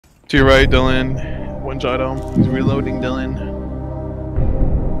To your right, Dylan. One shot him. He's reloading, Dylan.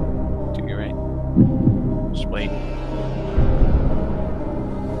 To your right. Just wait.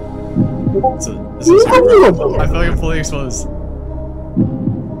 So, this is I feel like I'm fully exposed.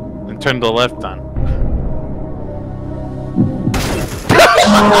 And turn to the left then.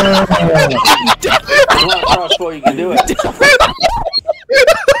 Come on, crossbow, you can do it.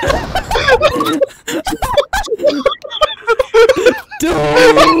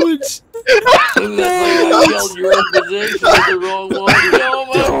 Dude! I yelled your own position with the wrong one.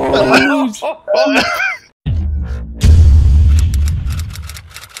 Oh my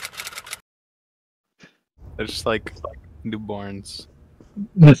They're just like newborns.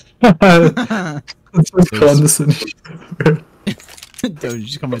 That's what's condescending. Dude, you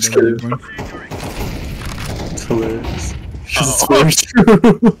just come right there. It's hilarious. She's very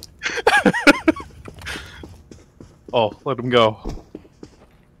true. Oh, let him go.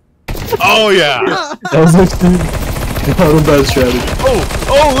 Oh yeah! That was actually not a bad strategy.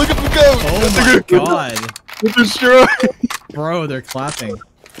 Oh, look at them go! Oh my god. They're destroyed! Bro, they're clapping.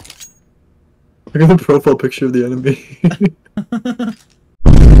 Look at the profile picture of the enemy.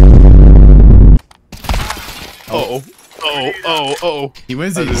 Oh. He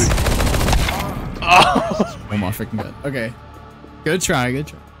wins these. Oh my freaking god. Okay. Good try, good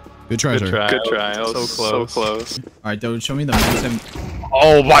try. Good try, sir. Good try. That was so close. Alright, Doge, show me the maximum.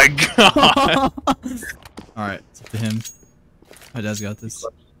 Oh my god! Alright, it's up to him. My dad's got this.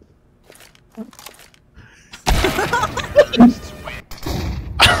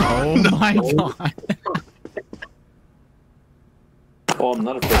 Oh my god. Oh, I'm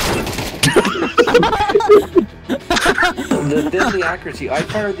not afraid. The accuracy. I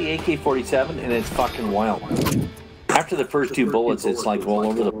fired the AK-47 and it's fucking wild. After the first two bullets, it's like all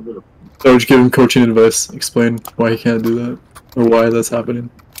over the... Doge, give him coaching advice. Explain why he can't do that. Or why that's happening.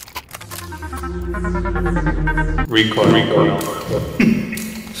 Recoil.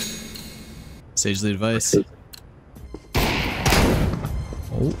 Sagely advice.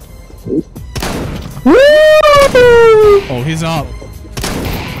 Oh. Oh, he's up.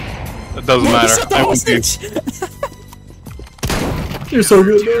 It doesn't matter. I won't be. You're so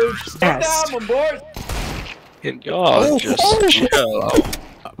good, Doge. Stand down, my boy! Just chill.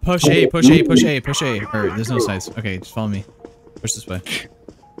 Push A, push A, push A, push A. Or, there's no sights. Okay, just follow me. Push this way.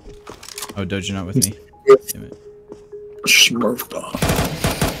 Oh, Doge, you're not with me. Damn it. Smurf dog.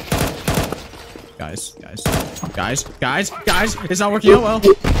 Guys. It's not working out well.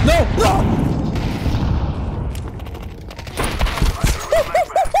 No!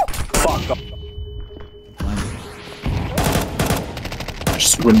 Fuck off. I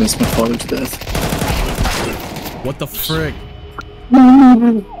just witnessed my father's death. What the frick?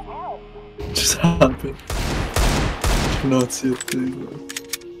 Just happened. I cannot see a thing, bro.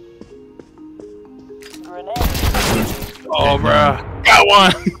 Oh, bruh. Got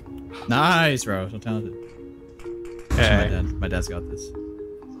one! Nice, bro. So talented. Okay. My dad's got this.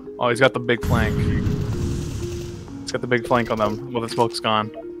 Oh, he's got the big flank. He's got the big flank on them. Well, the smoke's gone.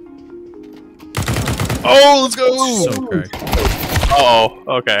 Oh, let's go! So correct. Uh-oh.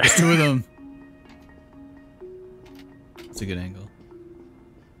 Okay. There's two of them. That's a good angle.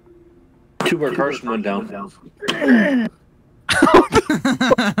 Two more cars went down.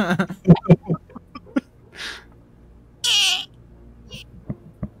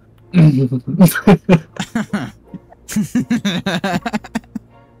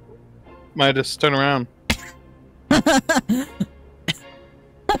 Might just turn around. I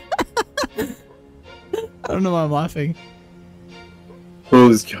don't know why I'm laughing. Bro,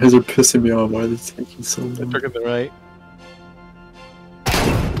 these guys are pissing me off. Why are they taking so long? They're to the right.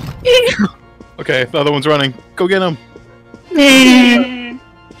 Okay, the other one's running. Go get him.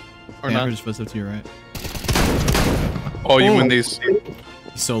 Or not. Just puts up to your right. Oh, you win these.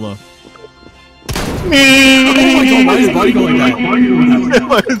 He's so low. Oh my god, why is his body going like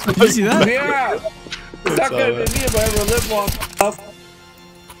that? Did you see that? Yeah! It's not gonna be me if I ever live long enough.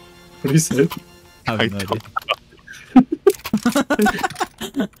 What do you say? I have no idea.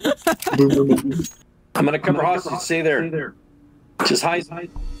 I'm gonna cover hostage. Stay there. Just hide.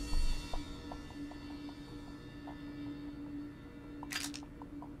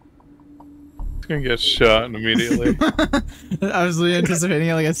 He's gonna get shot immediately. I was really anticipating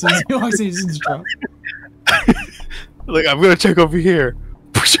it, like as soon as he walks in, he just drops. Like, I'm gonna check over here.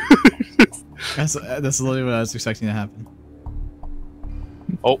 That's literally what I was expecting to happen.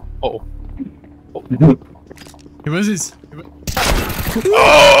 Oh. He was his.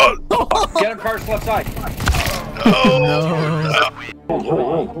 Oh! Get him, cars left side. No.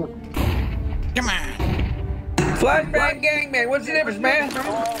 Come on. Flashbang gang, man. What's the difference, man?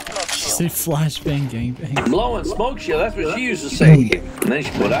 Say flashbang gangbang. Blowing smoke shield, that's what she used to say. And then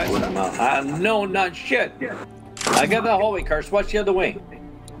she put ice in her mouth. No, not shit. I got that hallway, Cars. Watch the other way.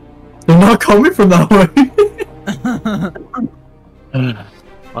 They're not coming from that way.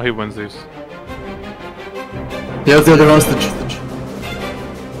 Oh, he wins these. Yeah, the other hostage.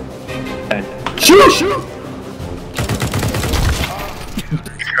 Shoot!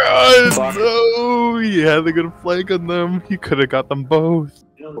 God, no! He had a good flank on them. He could have got them both.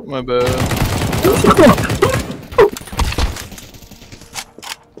 My bad.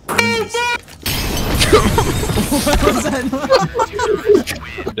 What was that?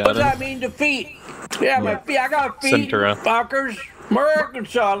 What does that mean, defeat? Yeah, my feet. I got feet. Centura. Fuckers.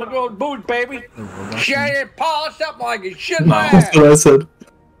 Arkansas. Look at those boots, baby. Shit it polished up like it should my ass. That's what I said.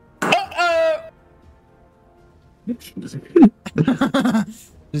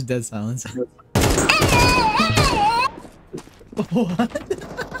 Just dead silence. What?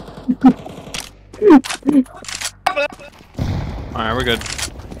 Alright, we're good.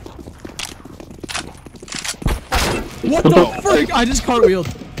 What the frick? I just cartwheeled.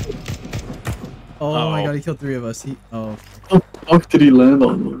 Oh my god, he killed 3 of us. Oh. How the fuck did he land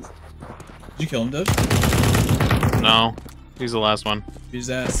on those? Did you kill him, Dove? No. He's the last one. Beat his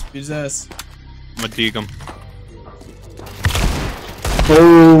ass. Beat his ass. I'm gonna deke him.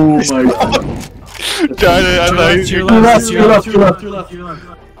 Oh my god. You're left.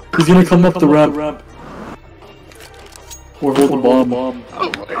 He's gonna come up the ramp. Or hold the bomb. Oh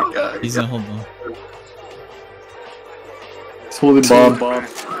my god. He's gonna hold on. He's holding bomb.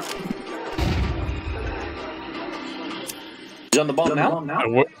 He's on the bomb now?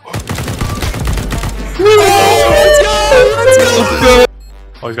 Let's go!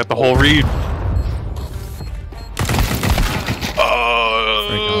 Oh, he's got the whole read.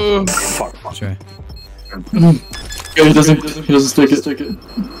 Fuck. Sure. Yeah, he doesn't stick it.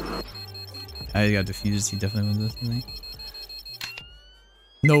 I got defused. He definitely wins this, I think.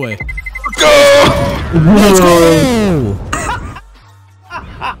 No way. Go! Let's go!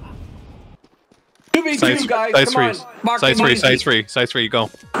 Sights free, go.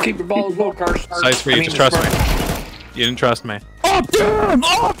 Keep your balls low, Cars. Sights free, just trust me. You didn't trust me. Up down!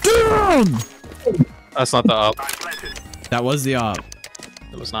 Up down! That's not the up. That was the op.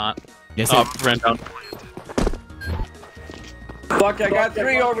 It was not. Yes, Up, ran down. Fuck, I got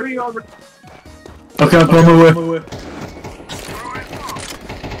 3 over. Okay, I'm on my way.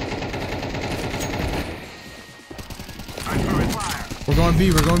 We're going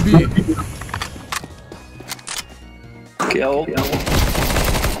B, we're going B. Kill.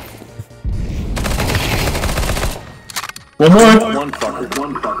 One more.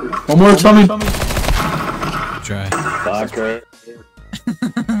 One more, Tommy. Try. Fucker.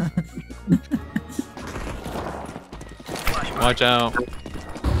 Watch out.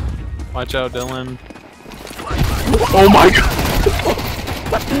 Watch out, Dylan. Oh my god!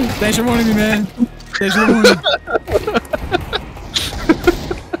 Thanks for warning me, man. Thanks for warning me.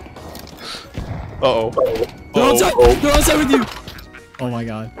 Uh-oh. They're outside! They're outside with you! Oh my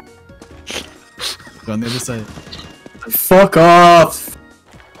god. They're on the other side. Fuck off!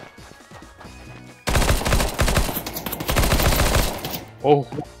 Oh.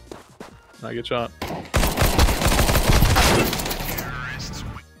 I get shot.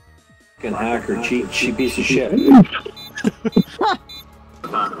 Fucking hacker, cheat piece of shit. He's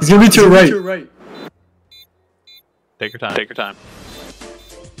gonna be to your right. Take your time. Take your time.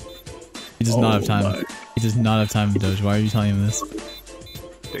 He does not have time. He does not have time, Doge. Why are you telling him this?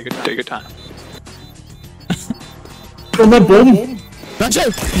 Take your time. On that bomb. Watch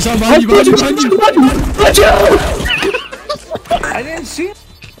out! He's on behind you, behind you, behind you! Watch out! I didn't see it.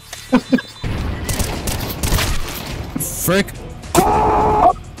 Frick.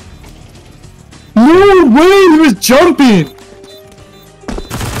 No way! He was jumping!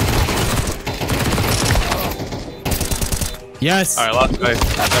 Yes! Alright, last guy.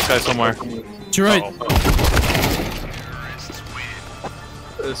 That guy somewhere. To your right.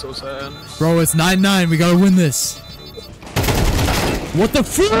 It's so sad. Bro, it's 9-9. We gotta win this. What the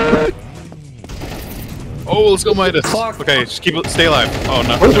frick? Oh, let's go Midas. Okay, just stay alive. Oh,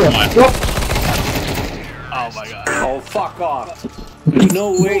 no, never mind. Oh my god. Oh, fuck off.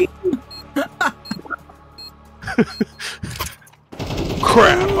 No way.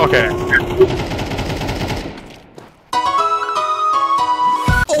 Crap. Okay.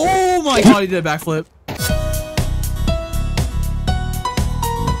 Oh my god, he did a backflip.